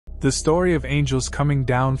The story of angels coming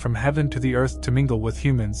down from heaven to the earth to mingle with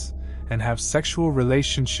humans and have sexual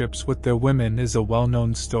relationships with their women is a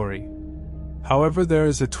well-known story. However, there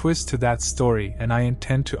is a twist to that story, and I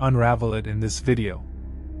intend to unravel it in this video.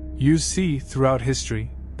 You see, throughout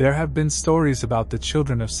history, there have been stories about the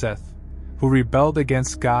children of Seth, who rebelled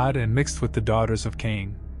against God and mixed with the daughters of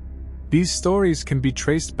Cain. These stories can be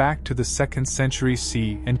traced back to the 2nd century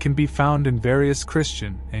CE and can be found in various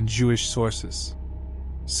Christian and Jewish sources.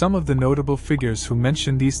 Some of the notable figures who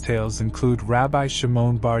mention these tales include Rabbi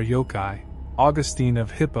Shimon bar Yochai, Augustine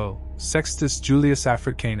of Hippo, Sextus Julius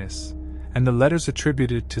Africanus, and the letters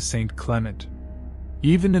attributed to Saint Clement.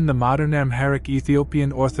 Even in the modern Amharic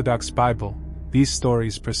Ethiopian Orthodox Bible, these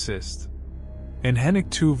stories persist. In Enoch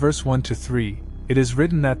 2 verse 1-3, it is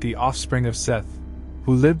written that the offspring of Seth,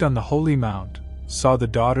 who lived on the Holy Mount, saw the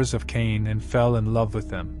daughters of Cain and fell in love with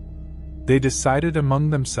them. They decided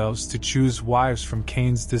among themselves to choose wives from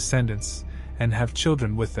Cain's descendants and have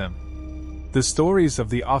children with them. The stories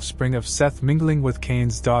of the offspring of Seth mingling with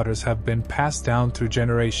Cain's daughters have been passed down through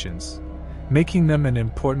generations, making them an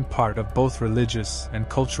important part of both religious and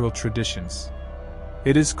cultural traditions.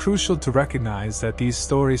 It is crucial to recognize that these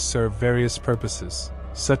stories serve various purposes,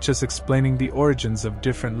 such as explaining the origins of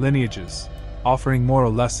different lineages, offering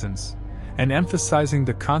moral lessons, and emphasizing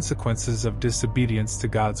the consequences of disobedience to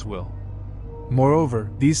God's will. Moreover,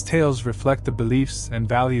 these tales reflect the beliefs and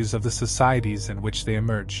values of the societies in which they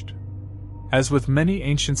emerged. As with many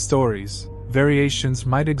ancient stories, variations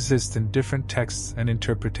might exist in different texts and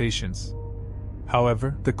interpretations.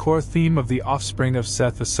 However, the core theme of the offspring of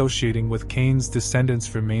Seth associating with Cain's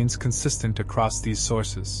descendants remains consistent across these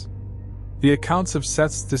sources. The accounts of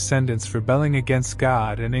Seth's descendants rebelling against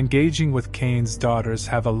God and engaging with Cain's daughters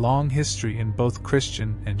have a long history in both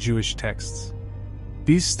Christian and Jewish texts.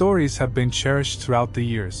 These stories have been cherished throughout the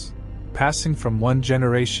years, passing from one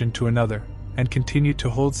generation to another, and continue to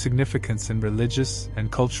hold significance in religious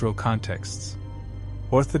and cultural contexts.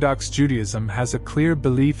 Orthodox Judaism has a clear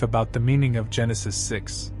belief about the meaning of Genesis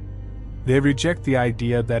 6. They reject the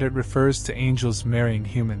idea that it refers to angels marrying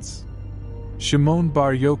humans. Shimon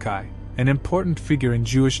bar Yochai, an important figure in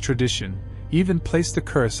Jewish tradition, even placed a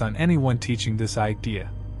curse on anyone teaching this idea.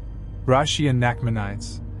 Rashi and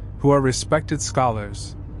Nachmanides, who are respected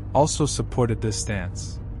scholars, also supported this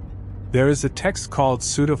stance. There is a text called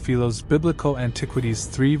Pseudophilos Biblical Antiquities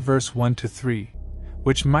 3 verse 1-3,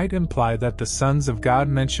 which might imply that the sons of God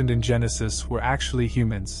mentioned in Genesis were actually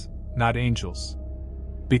humans, not angels.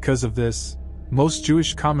 Because of this, most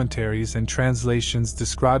Jewish commentaries and translations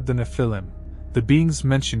describe the Nephilim, the beings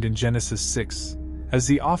mentioned in Genesis 6, as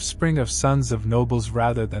the offspring of sons of nobles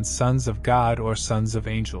rather than sons of God or sons of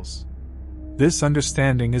angels. This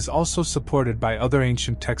understanding is also supported by other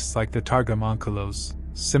ancient texts like the Targum Onkelos,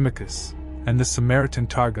 Symmachus, and the Samaritan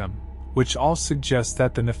Targum, which all suggest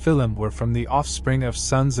that the Nephilim were from the offspring of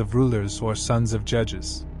sons of rulers or sons of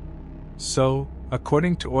judges. So,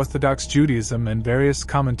 according to Orthodox Judaism and various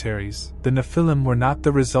commentaries, the Nephilim were not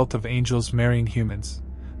the result of angels marrying humans,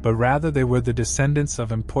 but rather they were the descendants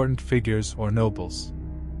of important figures or nobles.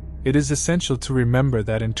 It is essential to remember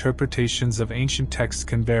that interpretations of ancient texts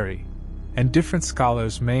can vary, and different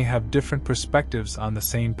scholars may have different perspectives on the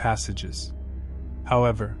same passages.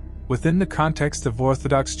 However, within the context of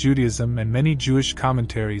Orthodox Judaism and many Jewish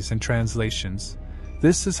commentaries and translations,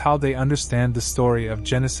 this is how they understand the story of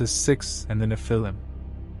Genesis 6 and the Nephilim.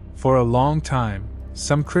 For a long time,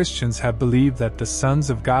 some Christians have believed that the sons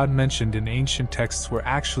of God mentioned in ancient texts were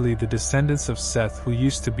actually the descendants of Seth who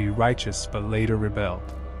used to be righteous but later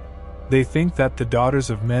rebelled. They think that the daughters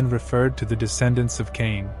of men referred to the descendants of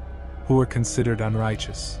Cain, who were considered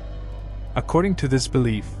unrighteous. According to this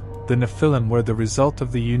belief, the Nephilim were the result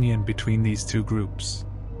of the union between these two groups.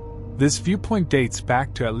 This viewpoint dates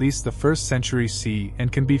back to at least the 1st century CE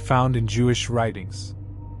and can be found in Jewish writings.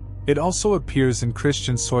 It also appears in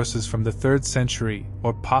Christian sources from the 3rd century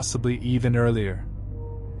or possibly even earlier.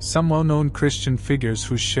 Some well-known Christian figures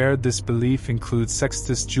who shared this belief include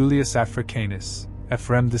Sextus Julius Africanus,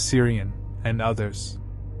 Ephraim the Syrian, and others.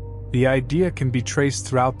 The idea can be traced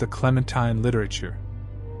throughout the Clementine literature.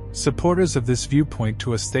 Supporters of this viewpoint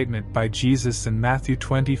to a statement by Jesus in Matthew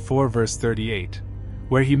 24 verse 38,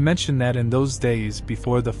 where he mentioned that in those days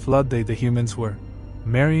before the flood the humans were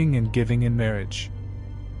marrying and giving in marriage.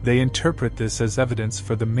 They interpret this as evidence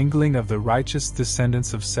for the mingling of the righteous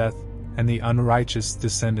descendants of Seth and the unrighteous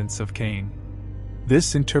descendants of Cain.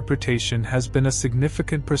 This interpretation has been a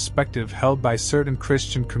significant perspective held by certain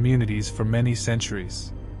Christian communities for many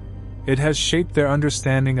centuries. It has shaped their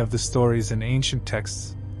understanding of the stories in ancient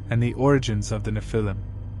texts and the origins of the Nephilim.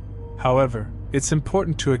 However, It's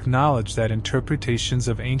important to acknowledge that interpretations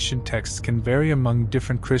of ancient texts can vary among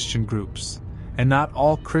different Christian groups, and not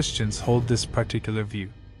all Christians hold this particular view.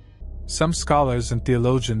 Some scholars and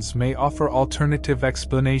theologians may offer alternative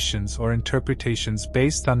explanations or interpretations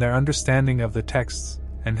based on their understanding of the texts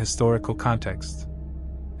and historical context.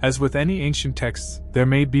 As with any ancient texts, there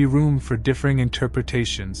may be room for differing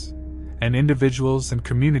interpretations, and individuals and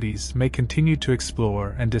communities may continue to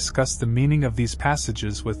explore and discuss the meaning of these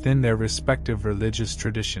passages within their respective religious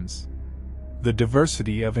traditions. The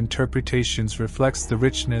diversity of interpretations reflects the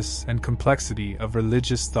richness and complexity of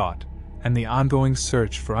religious thought and the ongoing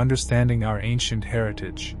search for understanding our ancient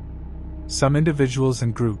heritage. Some individuals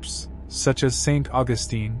and groups, such as St.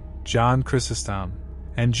 Augustine, John Chrysostom,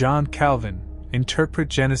 and John Calvin, interpret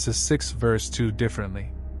Genesis 6 verse 2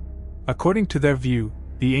 differently. According to their view,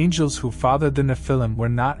 the angels who fathered the Nephilim were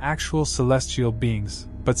not actual celestial beings,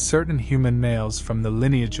 but certain human males from the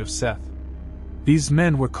lineage of Seth. These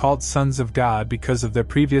men were called sons of God because of their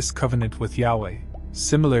previous covenant with Yahweh,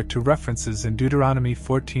 similar to references in Deuteronomy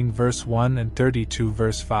 14 verse 1 and 32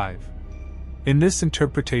 verse 5. In this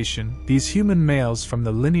interpretation, these human males from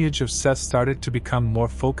the lineage of Seth started to become more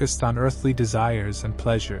focused on earthly desires and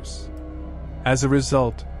pleasures. As a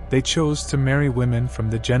result, they chose to marry women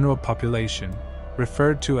from the general population,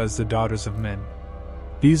 referred to as the daughters of men.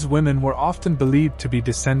 These women were often believed to be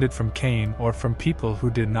descended from Cain or from people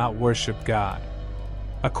who did not worship God.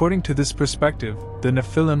 According to this perspective, the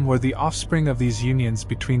Nephilim were the offspring of these unions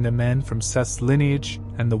between the men from Seth's lineage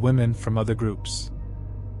and the women from other groups.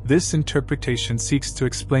 This interpretation seeks to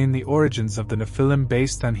explain the origins of the Nephilim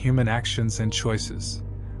based on human actions and choices,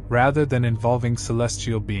 rather than involving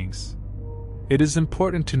celestial beings. It is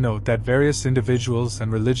important to note that various individuals and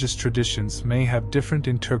religious traditions may have different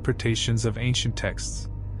interpretations of ancient texts,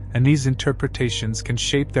 and these interpretations can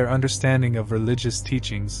shape their understanding of religious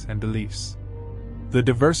teachings and beliefs. The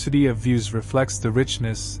diversity of views reflects the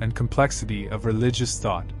richness and complexity of religious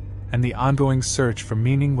thought, and the ongoing search for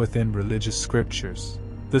meaning within religious scriptures.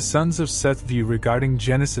 The Sons of Seth view regarding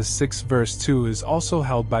Genesis 6 verse 2 is also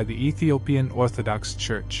held by the Ethiopian Orthodox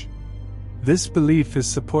Church. This belief is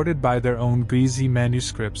supported by their own Gizi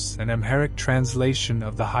manuscripts and Amharic translation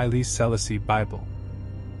of the Haile Selassie Bible.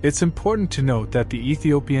 It's important to note that the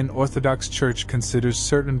Ethiopian Orthodox Church considers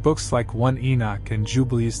certain books like 1 Enoch and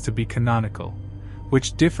Jubilees to be canonical,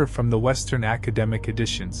 which differ from the Western academic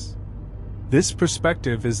editions. This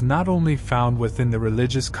perspective is not only found within the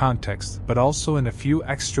religious context but also in a few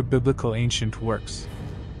extra-biblical ancient works.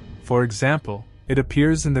 For example, it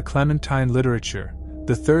appears in the Clementine literature,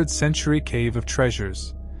 the 3rd century Cave of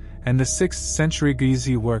Treasures, and the 6th century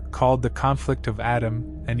Gizi work called The Conflict of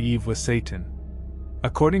Adam and Eve with Satan.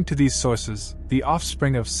 According to these sources, the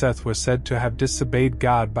offspring of Seth were said to have disobeyed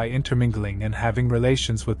God by intermingling and having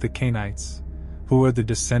relations with the Cainites, who were the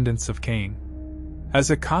descendants of Cain. As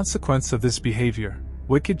a consequence of this behavior,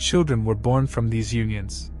 wicked children were born from these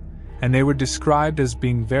unions, and they were described as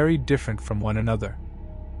being very different from one another.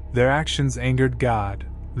 Their actions angered God,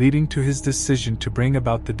 leading to his decision to bring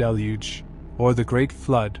about the deluge, or the Great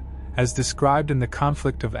Flood, as described in the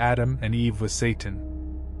conflict of Adam and Eve with Satan.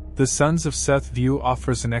 The Sons of Seth view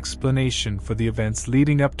offers an explanation for the events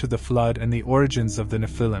leading up to the flood and the origins of the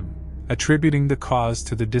Nephilim, attributing the cause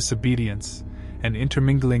to the disobedience and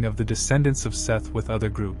intermingling of the descendants of Seth with other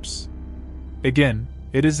groups. Again,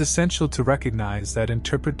 it is essential to recognize that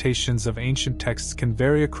interpretations of ancient texts can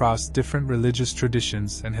vary across different religious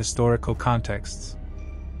traditions and historical contexts.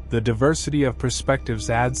 The diversity of perspectives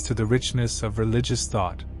adds to the richness of religious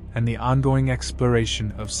thought and the ongoing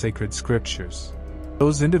exploration of sacred scriptures.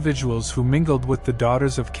 Those individuals who mingled with the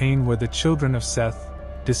daughters of Cain were the children of Seth,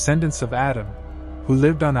 descendants of Adam, who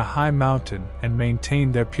lived on a high mountain and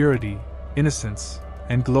maintained their purity, innocence,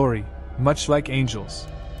 and glory, much like angels.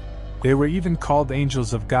 They were even called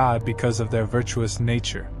angels of God because of their virtuous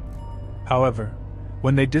nature. However,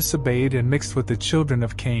 when they disobeyed and mixed with the children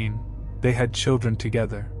of Cain, they had children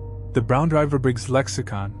together. The Brown-Driver-Briggs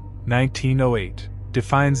Lexicon, 1908,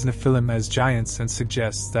 defines Nephilim as giants and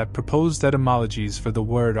suggests that proposed etymologies for the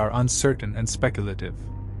word are uncertain and speculative.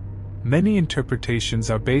 Many interpretations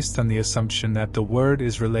are based on the assumption that the word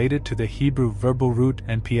is related to the Hebrew verbal root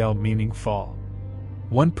npl meaning fall.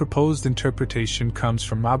 One proposed interpretation comes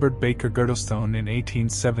from Robert Baker Girdlestone in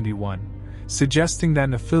 1871, suggesting that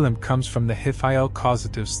Nephilim comes from the Hiphiel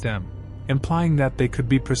causative stem, implying that they could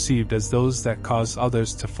be perceived as those that cause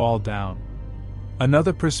others to fall down.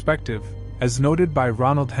 Another perspective, as noted by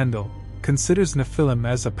Ronald Hendel, considers Nephilim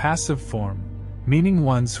as a passive form, meaning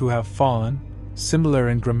ones who have fallen, similar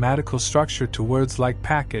in grammatical structure to words like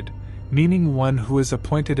pakad, meaning one who is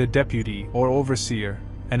appointed a deputy or overseer,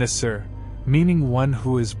 and asir, meaning one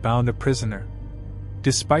who is bound a prisoner.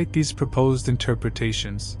 Despite these proposed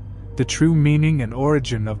interpretations, the true meaning and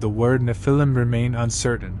origin of the word Nephilim remain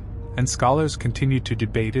uncertain, and scholars continue to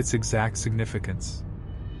debate its exact significance.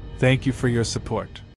 Thank you for your support.